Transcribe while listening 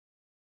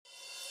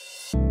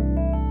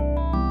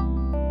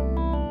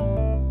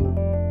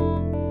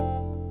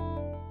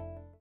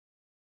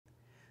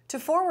To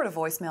forward a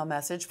voicemail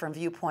message from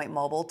ViewPoint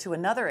Mobile to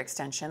another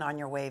extension on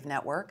your Wave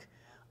network,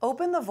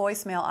 open the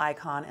voicemail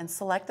icon and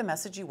select the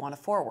message you want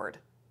to forward.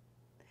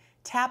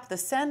 Tap the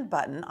Send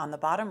button on the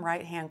bottom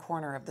right-hand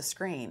corner of the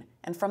screen,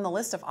 and from the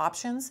list of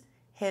options,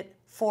 hit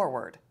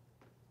Forward.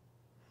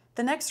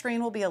 The next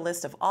screen will be a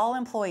list of all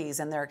employees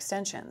and their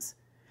extensions.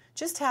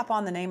 Just tap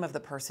on the name of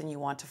the person you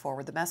want to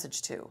forward the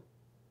message to.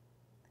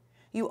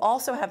 You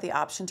also have the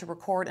option to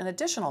record an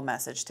additional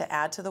message to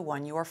add to the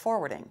one you are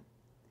forwarding.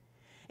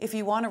 If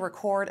you want to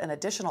record an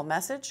additional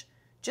message,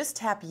 just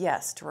tap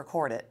Yes to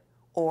record it,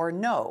 or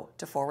No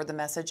to forward the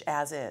message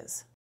as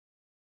is.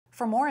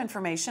 For more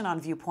information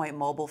on ViewPoint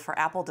Mobile for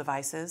Apple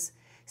devices,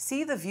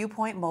 see the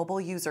ViewPoint Mobile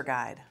User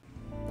Guide.